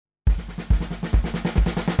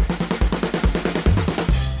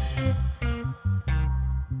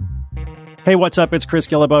Hey, what's up? It's Chris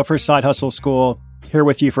Guillebeau for Side Hustle School, here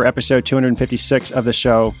with you for episode 256 of the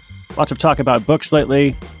show. Lots of talk about books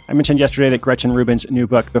lately. I mentioned yesterday that Gretchen Rubin's new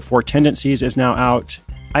book, The Four Tendencies, is now out.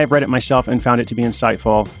 I have read it myself and found it to be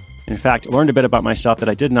insightful. In fact, learned a bit about myself that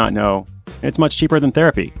I did not know. And it's much cheaper than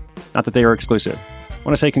therapy. Not that they are exclusive. I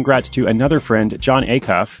want to say congrats to another friend, Jon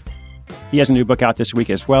Acuff. He has a new book out this week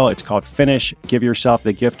as well. It's called Finish, Give Yourself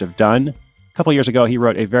the Gift of Done. A couple years ago, he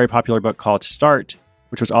wrote a very popular book called Start,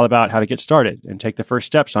 which was all about how to get started and take the first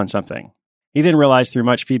steps on something. He didn't realize through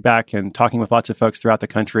much feedback and talking with lots of folks throughout the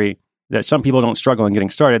country that some people don't struggle in getting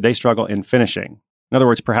started, they struggle in finishing. In other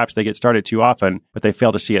words, perhaps they get started too often, but they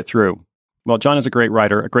fail to see it through. Well, Jon is a great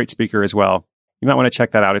writer, a great speaker as well. You might want to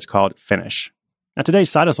check that out. It's called Finish. Now, today's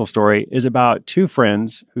side hustle story is about two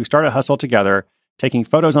friends who start a hustle together, taking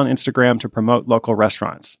photos on Instagram to promote local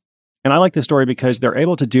restaurants. And I like this story because they're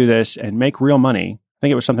able to do this and make real money. I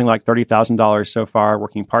think it was something like $30,000 so far,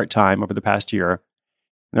 working part-time over the past year. And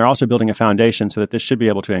they're also building a foundation so that this should be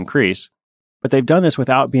able to increase. But they've done this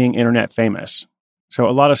without being internet famous. So a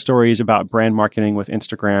lot of stories about brand marketing with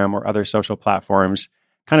Instagram or other social platforms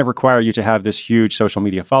kind of require you to have this huge social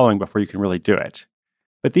media following before you can really do it.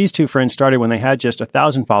 But these two friends started when they had just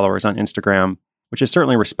 1,000 followers on Instagram, which is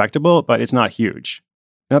certainly respectable, but it's not huge.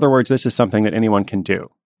 In other words, this is something that anyone can do.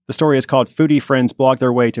 The story is called Foodie Friends Blog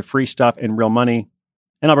Their Way to Free Stuff and Real Money.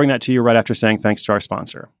 And I'll bring that to you right after saying thanks to our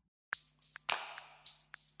sponsor.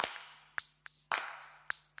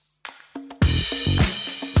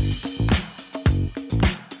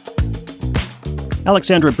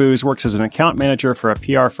 Alexandra Booz works as an account manager for a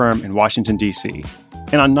PR firm in Washington, D.C.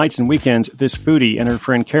 And on nights and weekends, this foodie and her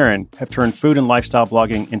friend Karen have turned food and lifestyle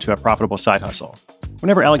blogging into a profitable side hustle.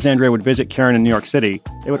 Whenever Alexandra would visit Karen in New York City,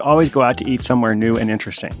 they would always go out to eat somewhere new and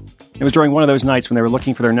interesting. It was during one of those nights when they were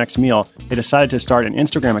looking for their next meal, they decided to start an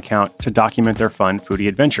Instagram account to document their fun foodie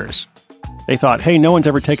adventures. They thought, hey, no one's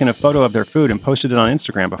ever taken a photo of their food and posted it on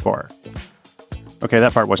Instagram before. Okay,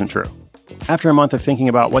 that part wasn't true. After a month of thinking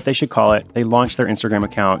about what they should call it, they launched their Instagram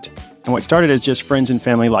account. And what started as just friends and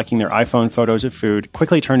family liking their iPhone photos of food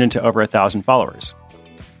quickly turned into over 1,000 followers.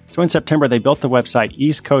 So in September, they built the website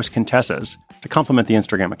East Coast Contessas to complement the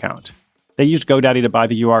Instagram account. They used GoDaddy to buy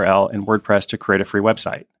the URL and WordPress to create a free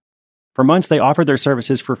website. For months, they offered their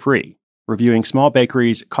services for free, reviewing small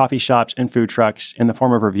bakeries, coffee shops, and food trucks in the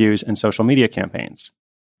form of reviews and social media campaigns.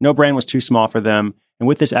 No brand was too small for them, and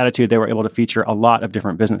with this attitude, they were able to feature a lot of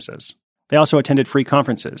different businesses. They also attended free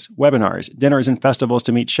conferences, webinars, dinners, and festivals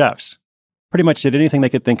to meet chefs. Pretty much did anything they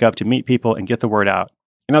could think of to meet people and get the word out.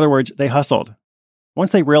 In other words, they hustled.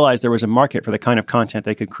 Once they realized there was a market for the kind of content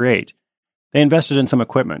they could create, they invested in some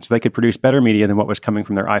equipment so they could produce better media than what was coming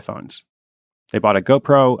from their iPhones. They bought a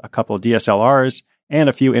GoPro, a couple of DSLRs, and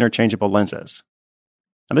a few interchangeable lenses.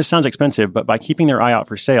 Now, this sounds expensive, but by keeping their eye out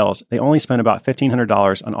for sales, they only spent about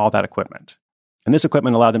 $1,500 on all that equipment. And this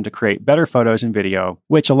equipment allowed them to create better photos and video,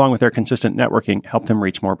 which, along with their consistent networking, helped them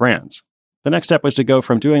reach more brands. The next step was to go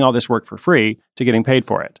from doing all this work for free to getting paid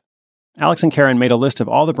for it. Alex and Karen made a list of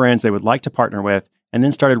all the brands they would like to partner with, and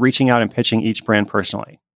then started reaching out and pitching each brand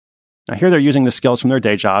personally. Now, here they're using the skills from their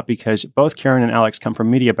day job because both Karen and Alex come from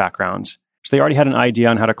media backgrounds, so they already had an idea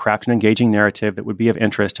on how to craft an engaging narrative that would be of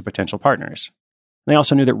interest to potential partners. They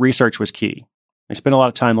also knew that research was key. They spent a lot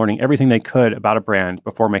of time learning everything they could about a brand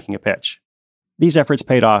before making a pitch. These efforts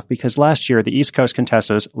paid off because last year, the East Coast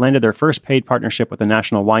Contessas landed their first paid partnership with a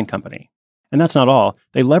national wine company. And that's not all.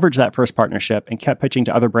 They leveraged that first partnership and kept pitching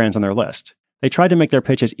to other brands on their list. They tried to make their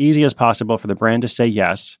pitch as easy as possible for the brand to say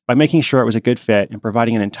yes by making sure it was a good fit and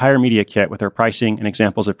providing an entire media kit with their pricing and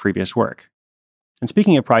examples of previous work. And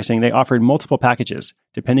speaking of pricing, they offered multiple packages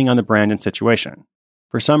depending on the brand and situation.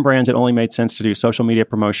 For some brands, it only made sense to do social media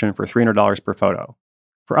promotion for $300 per photo.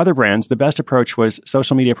 For other brands, the best approach was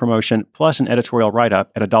social media promotion plus an editorial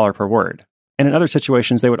write-up at $1 per word. And in other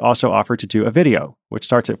situations, they would also offer to do a video, which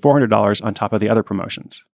starts at $400 on top of the other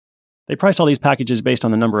promotions. They priced all these packages based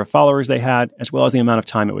on the number of followers they had, as well as the amount of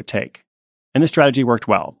time it would take. And this strategy worked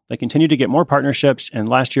well. They continued to get more partnerships, and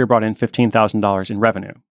last year brought in $15,000 in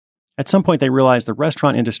revenue. At some point, they realized the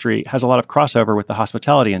restaurant industry has a lot of crossover with the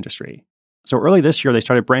hospitality industry. So early this year, they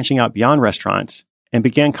started branching out beyond restaurants and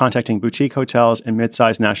began contacting boutique hotels and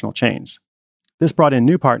mid-sized national chains. This brought in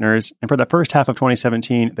new partners, and for the first half of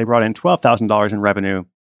 2017, they brought in $12,000 in revenue.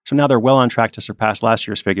 So now they're well on track to surpass last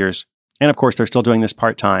year's figures. And of course, they're still doing this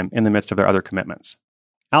part-time in the midst of their other commitments.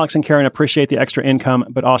 Alex and Karen appreciate the extra income,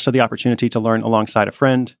 but also the opportunity to learn alongside a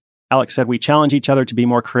friend. Alex said, "We challenge each other to be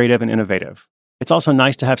more creative and innovative. It's also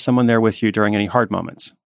nice to have someone there with you during any hard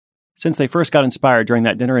moments." Since they first got inspired during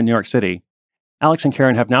that dinner in New York City, Alex and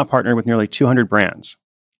Karen have now partnered with nearly 200 brands.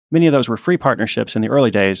 Many of those were free partnerships in the early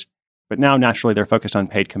days, but now naturally they're focused on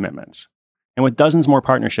paid commitments. And with dozens more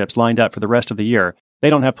partnerships lined up for the rest of the year, they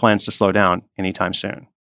don't have plans to slow down anytime soon.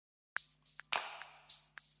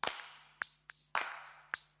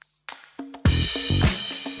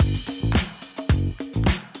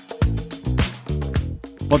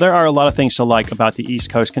 Well, there are a lot of things to like about the East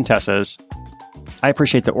Coast Contessas. I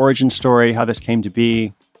appreciate the origin story, how this came to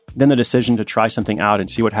be, then the decision to try something out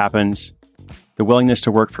and see what happens, the willingness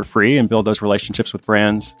to work for free and build those relationships with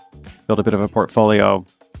brands, build a bit of a portfolio,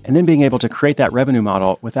 and then being able to create that revenue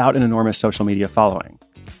model without an enormous social media following.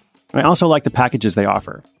 And I also like the packages they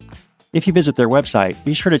offer. If you visit their website,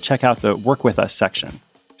 be sure to check out the Work With Us section.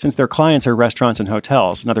 Since their clients are restaurants and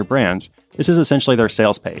hotels and other brands, this is essentially their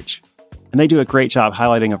sales page. And they do a great job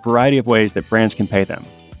highlighting a variety of ways that brands can pay them.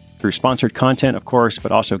 Through sponsored content, of course,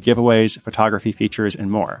 but also giveaways, photography features,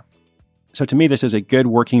 and more. So to me, this is a good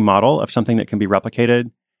working model of something that can be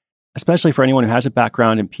replicated, especially for anyone who has a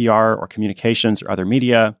background in PR or communications or other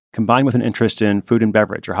media, combined with an interest in food and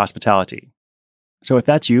beverage or hospitality. So if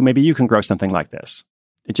that's you, maybe you can grow something like this.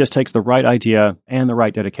 It just takes the right idea and the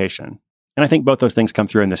right dedication. And I think both those things come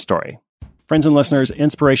through in this story. Friends and listeners,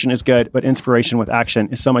 inspiration is good, but inspiration with action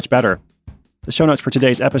is so much better. The show notes for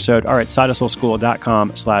today's episode are at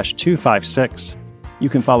sidehustleschool.com/256. You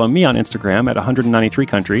can follow me on Instagram at 193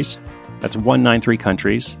 countries. That's 193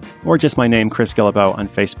 countries, or just my name, Chris Guillebeau, on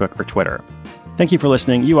Facebook or Twitter. Thank you for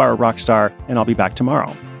listening. You are a rock star, and I'll be back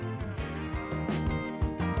tomorrow.